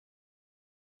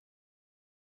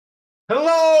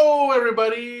Hello,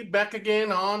 everybody. Back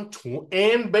again on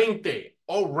En 20.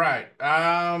 All right.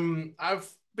 I've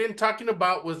been talking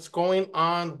about what's going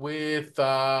on with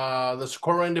the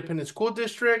Socorro Independent School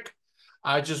District.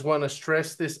 I just want to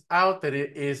stress this out that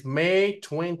it is May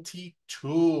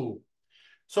 22.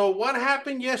 So what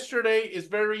happened yesterday is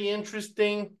very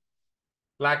interesting.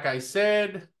 Like I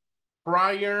said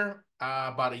prior,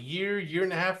 about a year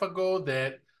and a half ago,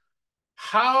 that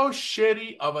how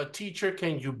shitty of a teacher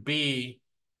can you be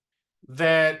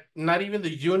that not even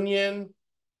the union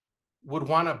would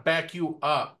want to back you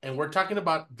up. And we're talking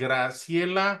about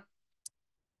Graciela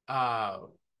uh,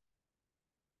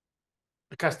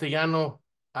 Castellano,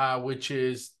 which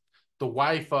is the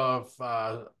wife of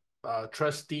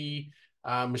trustee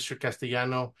Mr.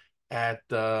 Castellano at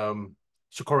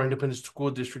Socorro Independent School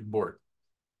District Board.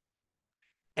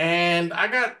 And I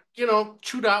got,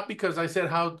 chewed out because I said,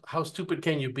 how stupid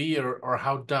can you be, or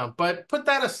how dumb? But put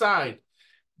that aside.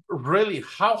 Really,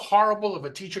 how horrible of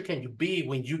a teacher can you be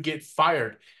when you get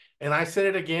fired? And I said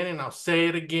it again, and I'll say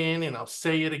it again, and I'll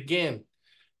say it again.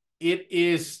 It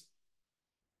is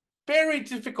very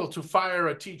difficult to fire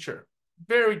a teacher.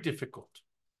 Very difficult.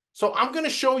 So I'm going to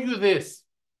show you this.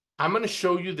 I'm going to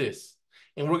show you this.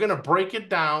 And we're going to break it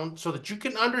down so that you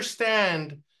can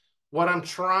understand what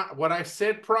what I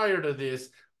said prior to this,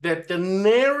 that the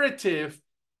narrative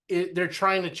they're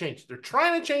trying to change. They're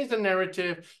trying to change the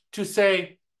narrative to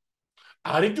say,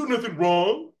 I didn't do nothing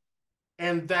wrong.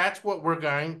 And that's what we're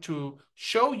going to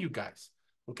show you guys.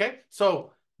 Okay,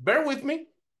 so bear with me.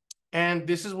 And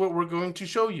this is what we're going to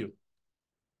show you.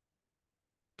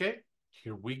 Okay,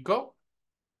 here we go.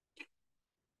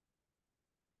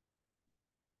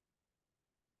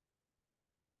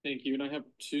 Thank you. And I have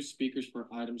two speakers for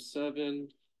item 7.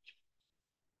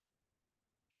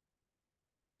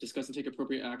 Discuss and take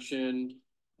appropriate action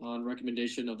on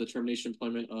recommendation of the termination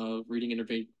employment of reading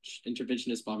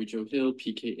interventionist Bobby Joe Hill,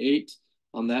 PK8.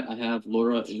 On that, I have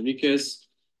Laura Enriquez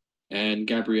and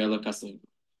Gabriela Castellano.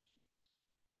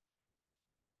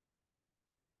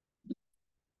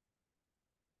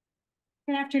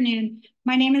 Good afternoon.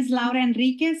 My name is Laura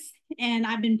Enriquez, and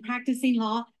I've been practicing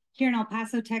law here in El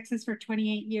Paso, Texas for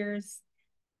 28 years.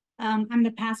 I'm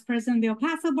the past president of the El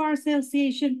Paso Bar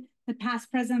Association, the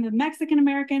past president of the Mexican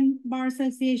American Bar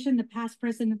Association, the past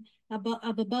president of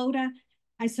ABODA.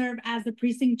 I serve as the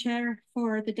precinct chair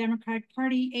for the Democratic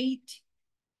Party 8.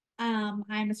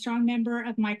 I'm a strong member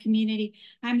of my community.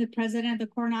 I'm the president of the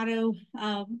Coronado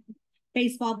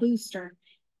Baseball Booster.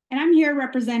 And I'm here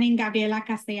representing Gabriela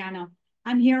Castellano.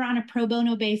 I'm here on a pro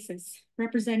bono basis,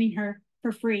 representing her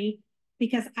for free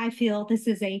because I feel this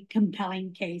is a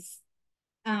compelling case.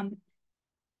 On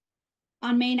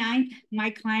May 9th, my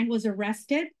client was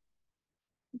arrested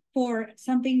for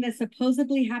something that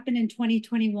supposedly happened in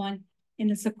 2021 in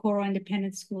the Socorro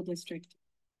Independent School District.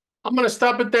 I'm going to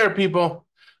stop it there, people.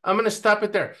 I'm going to stop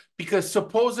it there because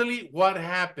supposedly what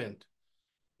happened?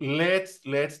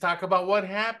 Let's talk about what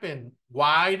happened.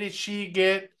 Why did she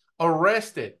get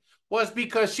arrested? Was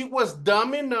because she was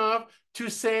dumb enough to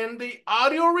send the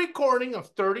audio recording of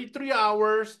 33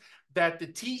 hours that the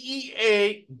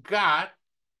TEA got,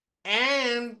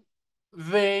 and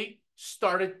they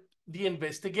started the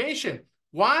investigation.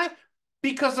 Why?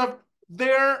 Because of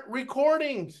their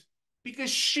recordings, because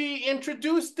she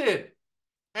introduced it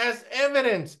as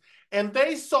evidence. And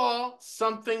they saw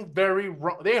something very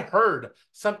wrong. They heard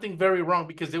something very wrong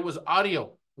because it was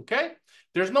audio, okay?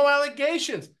 There's no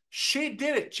allegations. She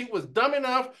did it. She was dumb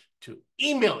enough to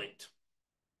email it.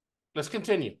 Let's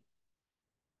continue.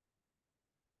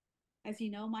 As you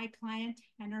know, my client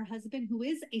and her husband, who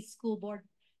is a school board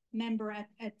member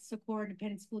at Socorro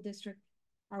Independent School District,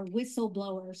 are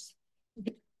whistleblowers.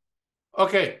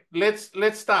 Okay, let's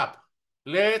stop.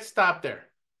 Let's stop there.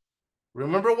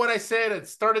 Remember what I said at the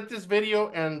start of this video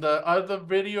and the other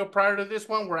video prior to this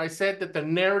one where I said that the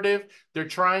narrative they're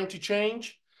trying to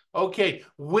change? Okay,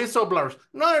 whistleblowers.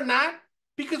 No, they're not.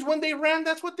 Because when they ran,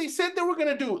 that's what they said they were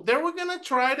going to do. They were going to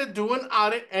try to do an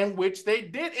audit, and which they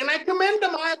did. And I commend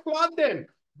them. I applaud them.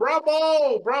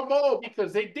 Bravo, bravo,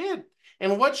 because they did.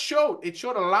 And what showed? It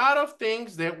showed a lot of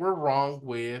things that were wrong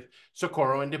with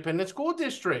Socorro Independent School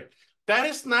District. That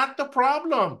is not the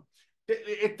problem.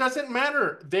 It doesn't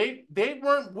matter. They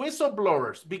weren't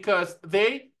whistleblowers because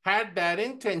they had that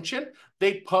intention.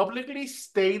 They publicly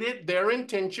stated their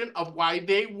intention of why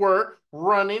they were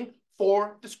running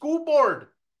for the school board.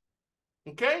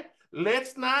 Okay?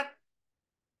 Let's not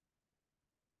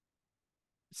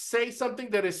say something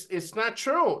that is not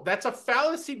true. That's a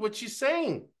fallacy what she's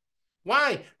saying.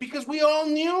 Why? Because we all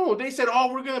knew. They said,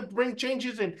 oh, we're going to bring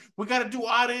changes and we got to do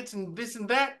audits and this and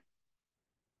that.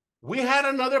 We had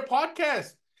another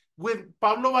podcast with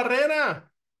Pablo Barrera,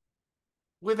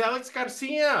 with Alex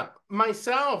Garcia,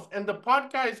 myself, and the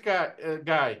podcast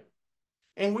guy.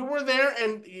 And we were there,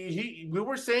 and we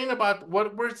were saying about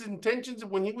what were his intentions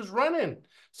when he was running.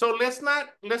 So let's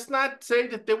not say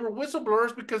that they were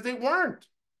whistleblowers, because they weren't,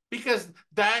 because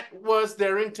that was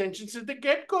their intentions at the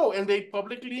get-go, and they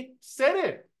publicly said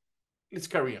it. Let's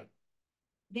carry on.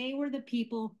 They were the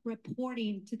people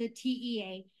reporting to the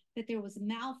TEA that there was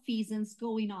malfeasance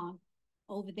going on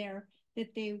over there,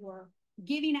 that they were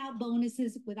giving out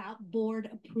bonuses without board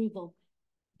approval.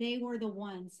 They were the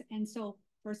ones. And so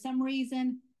for some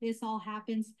reason, this all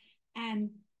happens.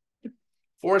 And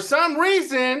for some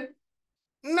reason,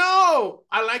 no,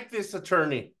 I like this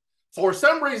attorney. For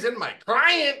some reason, my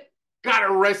client got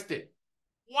arrested.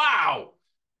 Wow.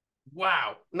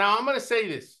 Wow. Now I'm going to say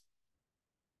this.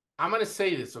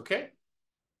 Okay?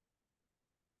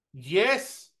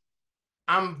 Yes,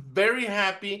 I'm very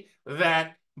happy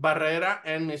that Barrera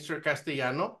and Mr.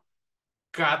 Castellano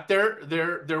got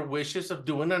their wishes of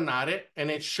doing an audit, and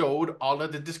it showed all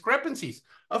of the discrepancies.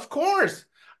 Of course,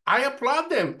 I applaud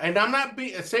them, and I'm not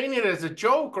saying it as a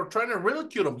joke or trying to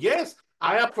ridicule them. Yes,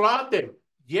 I applaud them.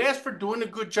 Yes, for doing a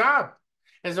good job.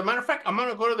 As a matter of fact, I'm going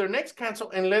to go to their next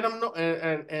council and let them know,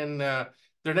 and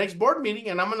their next board meeting,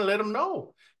 and I'm going to let them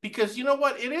know, because you know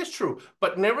what, it is true.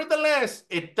 But nevertheless,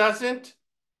 it doesn't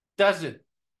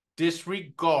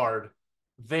disregard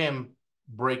them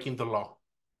breaking the law.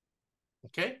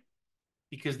 Okay?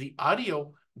 Because the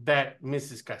audio that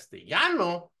Mrs.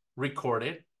 Castellano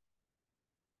recorded,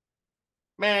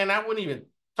 man, I wouldn't even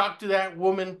talk to that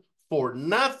woman for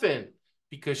nothing,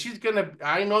 because she's gonna,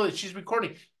 I know that she's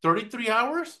recording 33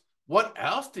 hours. What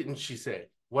else didn't she say?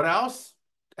 What else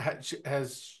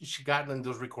has she gotten in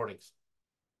those recordings?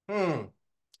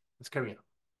 Let's carry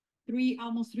on.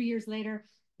 Almost 3 years later,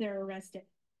 they're arrested.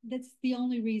 That's the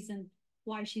only reason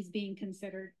why she's being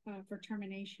considered for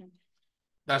termination.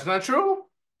 That's not true.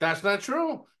 That's not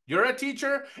true. You're a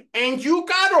teacher and you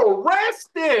got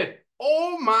arrested.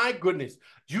 Oh my goodness.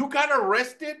 You got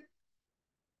arrested?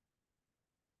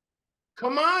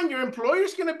 Come on, your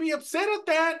employer's going to be upset at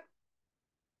that.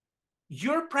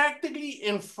 You're practically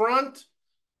in front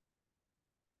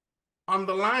on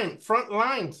the line, front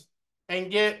lines,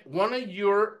 and yet one of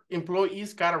your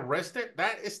employees got arrested.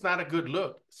 That is not a good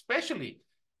look, especially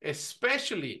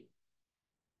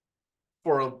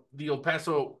for the El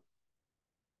Paso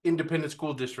Independent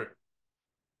School District.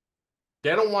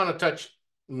 They don't want to touch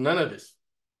none of this.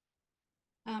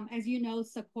 As you know,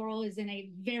 Socorro is in a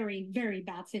very, very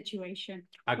bad situation.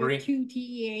 I agree. With 2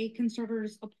 TEA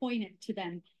conservators appointed to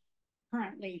them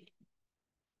currently.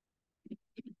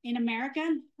 In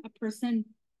America, a person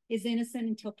is innocent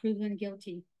until proven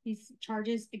guilty. These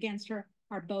charges against her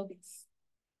are bogus.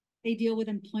 They deal with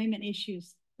employment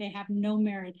issues. They have no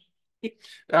merit.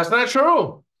 That's not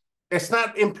true. It's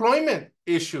not employment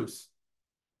issues.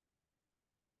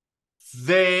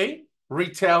 They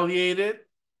retaliated.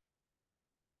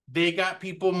 They got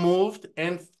people moved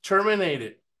and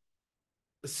terminated.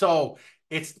 So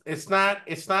it's not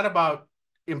about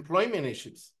employment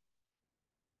issues.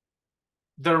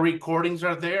 The recordings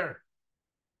are there.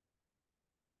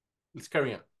 Let's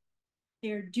carry on.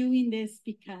 They're doing this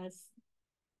because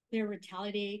they're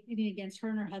retaliating against her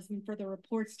and her husband for the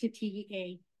reports to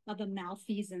TEA of the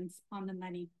malfeasance on the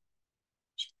money.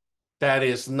 That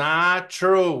is not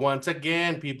true. Once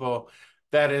again, people,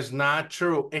 that is not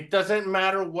true. It doesn't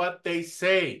matter what they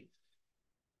say.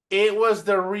 It was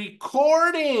the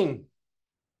recording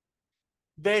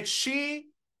that she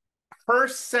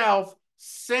herself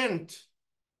sent.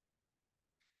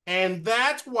 And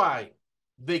that's why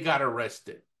they got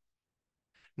arrested.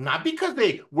 Not because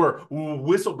they were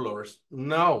whistleblowers.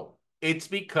 No, it's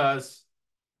because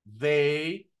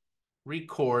they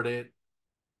recorded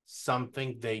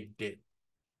something they did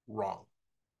wrong.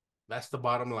 That's the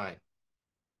bottom line.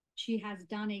 She has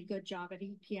done a good job at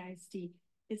EPISD.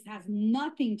 This has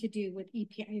nothing to do with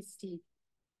EPISD.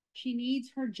 She needs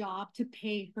her job to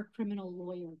pay her criminal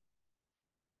lawyer.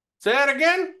 Say that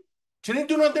again? She didn't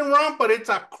do nothing wrong, but it's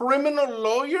a criminal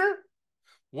lawyer?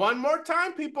 One more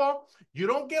time, people. You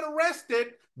don't get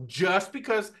arrested just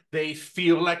because they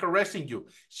feel like arresting you.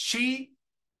 She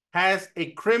has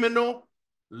a criminal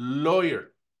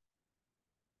lawyer.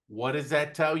 What does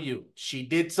that tell you? She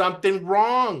did something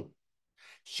wrong.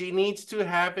 She needs to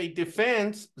have a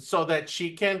defense so that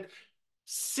she can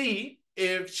see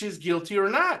if she's guilty or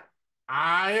not.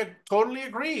 I totally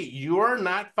agree. You're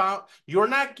not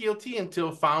guilty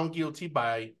until found guilty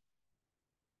by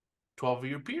 12 of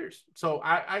your peers. So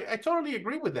I totally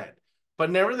agree with that. But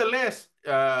nevertheless,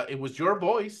 it was your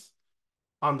voice.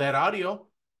 on that audio,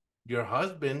 your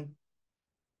husband,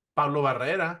 Pablo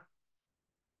Barrera.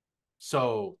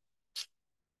 So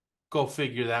go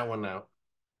figure that one out.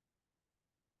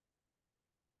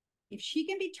 If she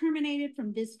can be terminated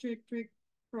from this district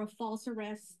for a false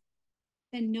arrest,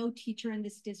 then no teacher in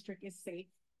this district is safe.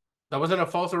 That wasn't a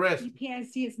false arrest.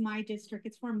 EPSD is my district.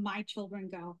 It's where my children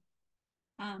go.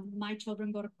 My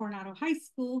children go to Coronado High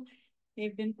School.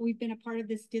 We've been a part of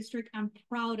this district. I'm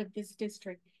proud of this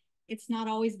district. It's not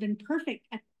always been perfect.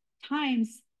 At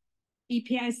times,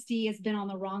 EPISD has been on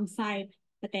the wrong side,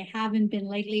 but they haven't been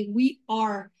lately. We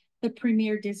are the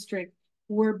premier district.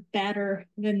 We're better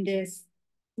than this.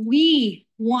 We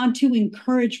want to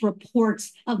encourage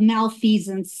reports of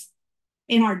malfeasance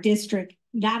in our district.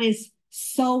 That is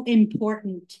so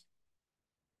important.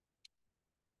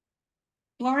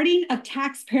 Guarding of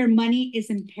taxpayer money is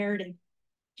imperative.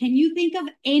 Can you think of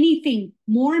anything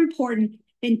more important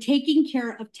than taking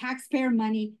care of taxpayer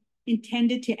money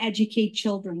intended to educate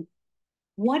children?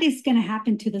 What is going to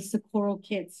happen to the Socorro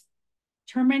kids?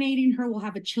 Terminating her will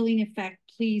have a chilling effect.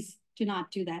 Please do not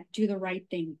do that. Do the right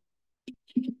thing.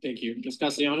 Thank you. Ms.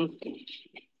 Castellano?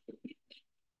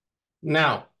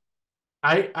 Now,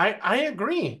 I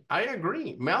agree. I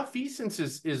agree. Malfeasance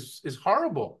is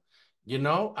horrible. You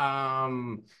know,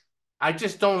 I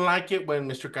just don't like it when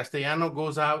Mr. Castellano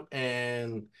goes out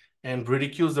and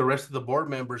ridicules the rest of the board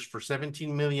members for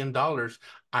 $17 million.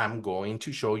 I'm going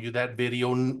to show you that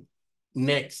video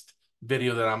next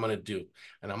video that I'm going to do.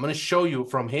 And I'm going to show you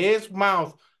from his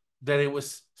mouth that it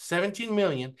was 17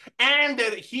 million and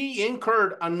that he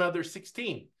incurred another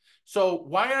 16. So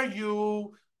why are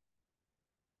you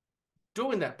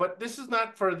doing that? But this is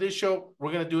not for this show.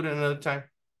 We're going to do it another time.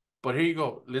 But here you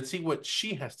go. Let's see what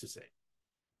she has to say.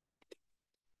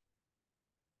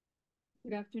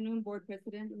 Good afternoon, Board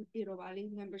President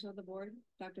Irovali, members of the board,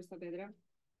 Dr. Saavedra.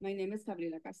 My name is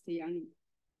Gabriela Castellano.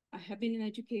 I have been an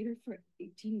educator for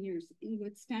 18 years in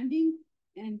good standing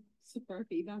and superb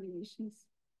evaluations.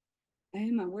 I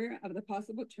am aware of the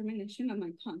possible termination of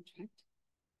my contract.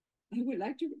 I would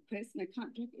like to request my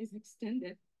contract is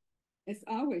extended. As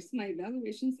always, my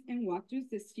evaluations and walkthroughs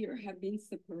this year have been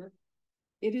superb.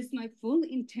 It is my full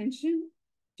intention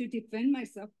to defend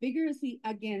myself vigorously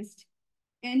against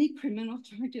any criminal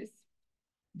charges.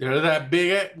 There's that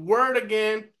big word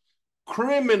again,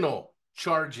 criminal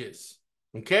charges,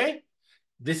 okay?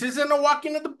 This isn't a walk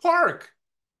into the park.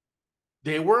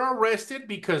 They were arrested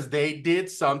because they did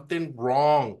something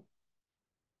wrong.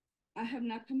 I have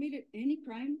not committed any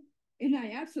crime, and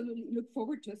I absolutely look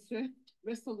forward to a swift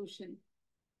resolution.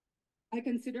 I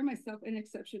consider myself an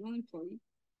exceptional employee,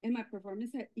 and my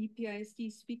performance at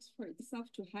EPISD speaks for itself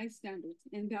to high standards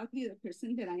and value the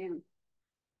person that I am.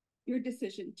 Your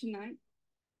decision tonight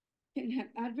can have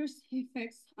adverse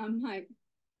effects on my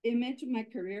image, my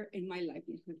career, and my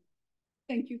livelihood.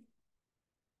 Thank you.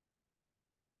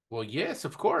 Well, yes,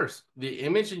 of course. The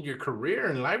image in your career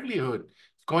and livelihood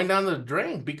is going down the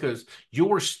drain because you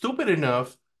were stupid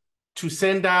enough to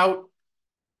send out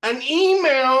an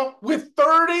email with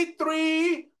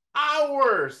 33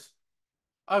 hours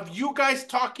of you guys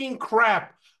talking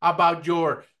crap about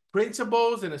your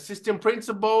principals and assistant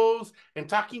principals and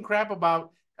talking crap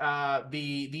about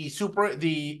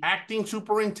the acting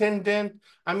superintendent.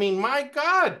 I mean, my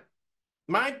God,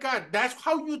 that's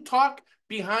how you talk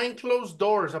behind closed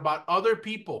doors about other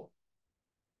people.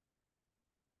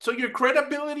 So your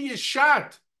credibility is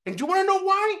shot. And do you want to know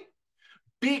why?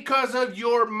 Because of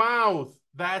your mouth.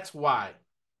 That's why.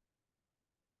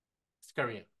 Let's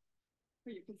carry on. For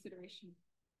your consideration.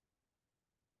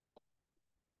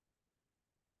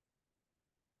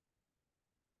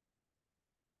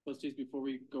 Trustees, before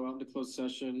we go out into closed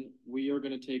session, we are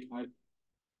going to take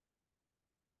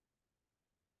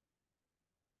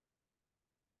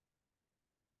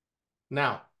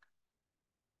now,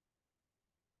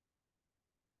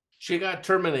 she got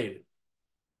terminated.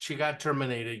 She got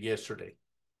terminated yesterday.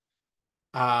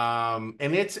 And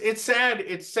it's sad.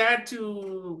 It's sad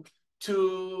to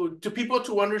people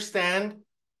to understand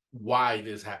why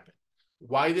this happened.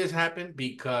 Why this happened?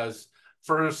 Because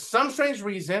for some strange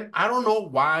reason, I don't know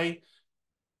why.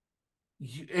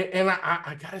 And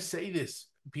I gotta say this,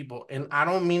 people, and I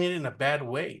don't mean it in a bad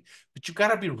way, but you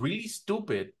gotta be really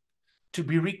stupid to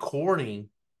be recording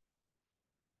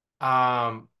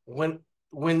when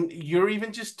you're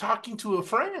even just talking to a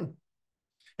friend.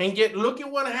 And yet look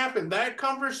at what happened. That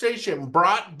conversation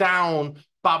brought down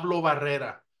Pablo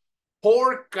Barrera.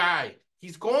 Poor guy.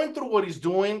 He's going through what he's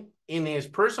doing in his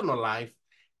personal life.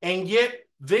 And yet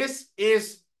this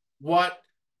is what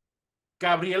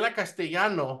Gabriela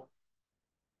Castellano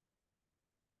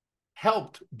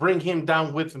helped bring him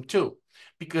down with him too.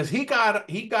 because he got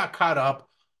caught up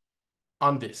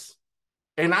on this.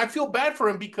 And I feel bad for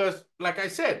him because, like I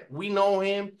said, we know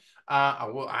him.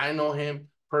 Well, I know him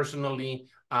personally,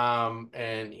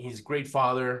 and he's a great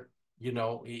father. You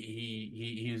know,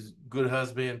 he's a good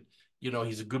husband. You know,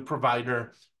 he's a good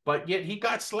provider. But yet he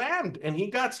got slammed, and he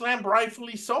got slammed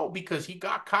rightfully so, because he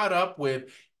got caught up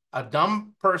with a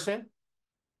dumb person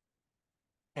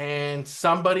and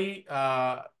somebody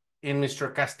in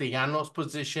Mr. Castellano's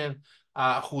position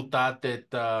who thought that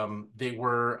they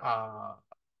were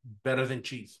better than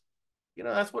cheese. You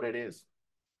know, that's what it is.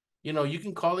 You know, you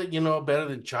can call it, you know, better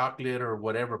than chocolate or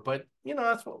whatever, but you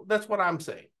know, that's what I'm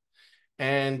saying.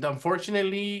 And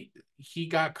unfortunately, he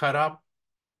got caught up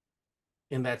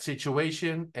in that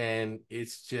situation, and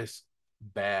it's just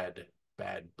bad,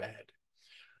 bad, bad.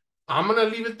 I'm gonna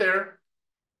leave it there.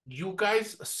 You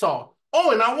guys saw.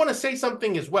 Oh, and I want to say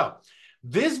something as well.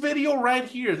 This video right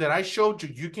here that I showed you,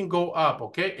 you can go up,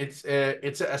 okay? It's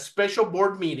a special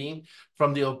board meeting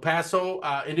from the El Paso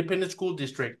Independent School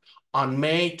District on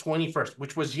May 21st,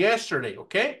 which was yesterday,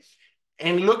 okay?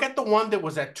 And look at the one that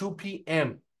was at 2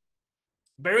 p.m.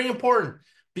 Very important,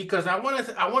 because I want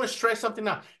to stress something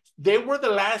out. They were the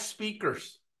last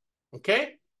speakers,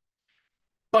 okay?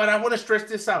 But I want to stress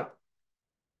this out.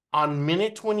 On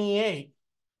minute 28,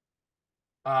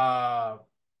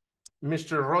 Mr.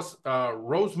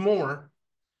 Rosemore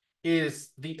is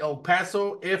the El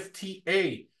Paso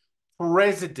FTA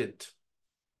president.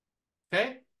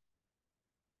 Okay?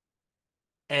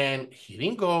 And he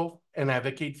didn't go and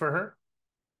advocate for her.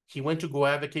 He went to go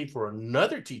advocate for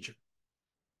another teacher.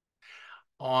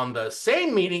 On this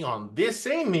same meeting, on minute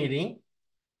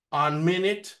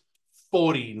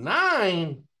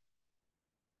 49,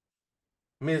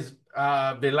 Ms.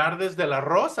 Velardes de la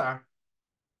Rosa,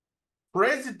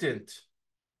 president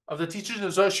of the Teachers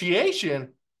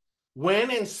Association,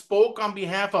 went and spoke on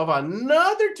behalf of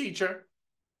another teacher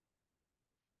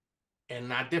and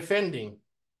not defending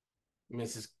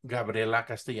Mrs. Gabriela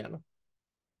Castellano.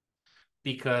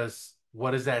 Because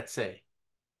what does that say?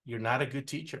 You're not a good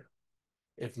teacher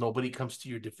if nobody comes to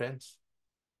your defense.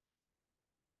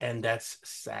 And that's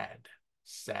sad,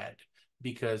 sad,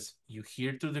 because you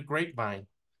hear through the grapevine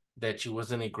that she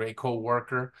wasn't a great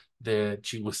co-worker, that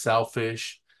she was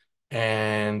selfish,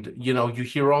 and you know, you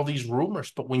hear all these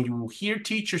rumors. But when you hear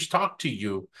teachers talk to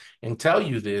you and tell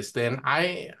you this, then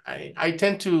I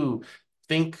tend to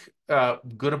think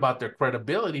good about their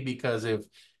credibility, because if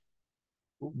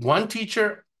one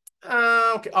teacher,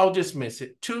 okay, I'll dismiss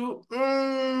it. Two,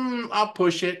 I'll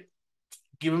push it,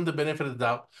 give them the benefit of the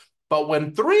doubt. But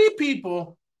when three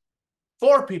people,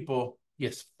 four people,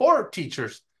 yes, four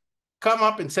teachers come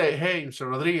up and say, hey, Mr.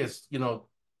 Rodriguez, you know,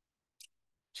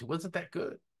 she wasn't that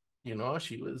good. You know,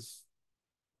 she was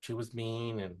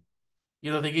mean, and,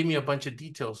 you know, they gave me a bunch of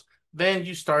details. Then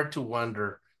you start to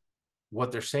wonder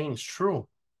what they're saying is true.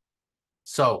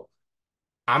 So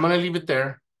I'm going to leave it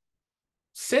there.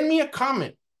 Send me a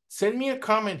comment. Send me a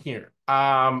comment here.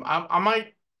 I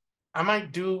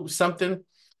might do something,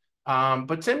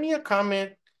 but send me a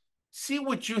comment. See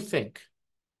what you think.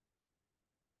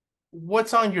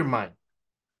 What's on your mind?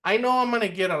 I know I'm going to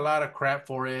get a lot of crap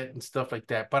for it and stuff like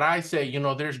that, but I say, you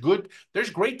know, there's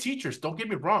great teachers. Don't get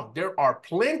me wrong. There are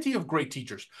plenty of great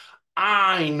teachers.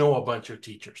 I know a bunch of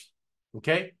teachers.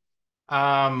 Okay.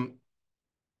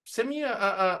 Send me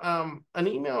an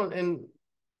email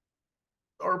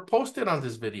or post it on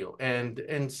this video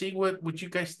and see what you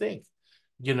guys think.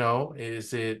 You know,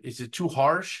 is it too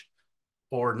harsh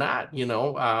or not? You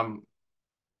know,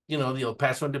 the El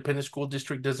Paso Independent School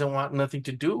District doesn't want nothing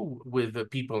to do with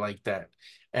people like that.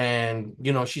 And,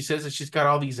 you know, she says that she's got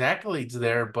all these accolades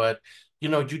there, but, you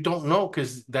know, you don't know,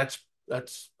 because that's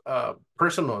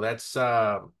personal. That's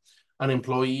an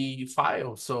employee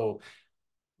file. So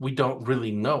we don't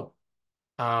really know.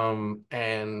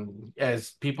 And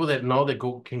as people that know that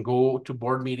can go to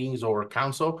board meetings or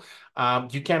council,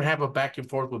 you can't have a back and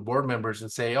forth with board members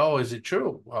and say, oh, is it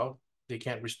true? Well, they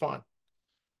can't respond.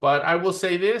 But I will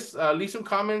say this, leave some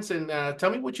comments and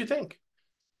tell me what you think.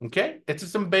 Okay? It's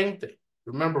just some veinte.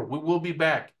 Remember, we will be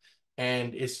back.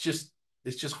 And it's just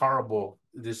horrible,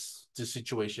 this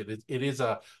situation. It is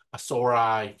a sore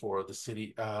eye for the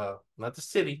city, not the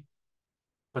city,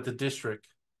 but the district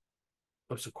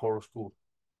of Socorro School,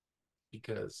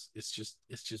 because it's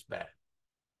just bad.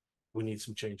 We need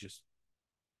some changes.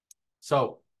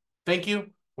 So thank you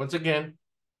once again.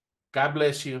 God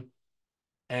bless you.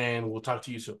 And we'll talk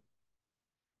to you soon.